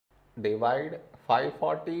divide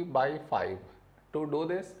 540 by 5. To do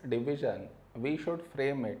this division, we should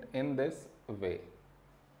frame it in this way.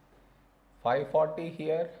 540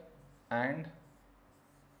 here and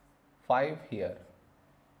 5 here.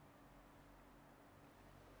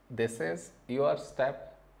 This is your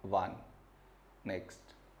step 1. Next,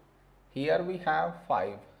 here we have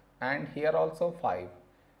 5 and here also 5.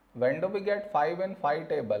 When do we get 5 in 5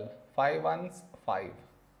 table? 5 ones 5.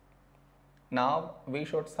 Now we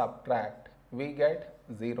should subtract. We get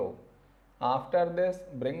 0. After this,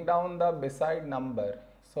 bring down the beside number.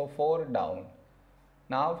 So 4 down.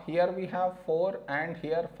 Now here we have 4 and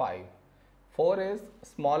here 5. 4 is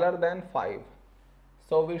smaller than 5.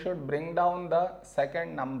 So we should bring down the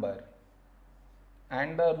second number.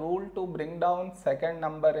 And the rule to bring down second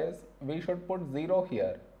number is we should put 0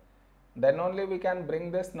 here. Then only we can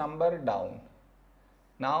bring this number down.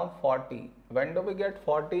 Now 40. When do we get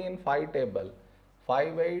 40 in 5 table?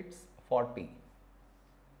 5 8s 40.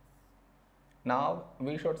 Now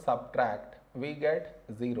we should subtract. We get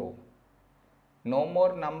 0. No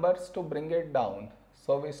more numbers to bring it down.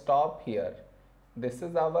 So we stop here. This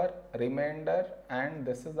is our remainder and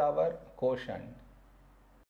this is our quotient.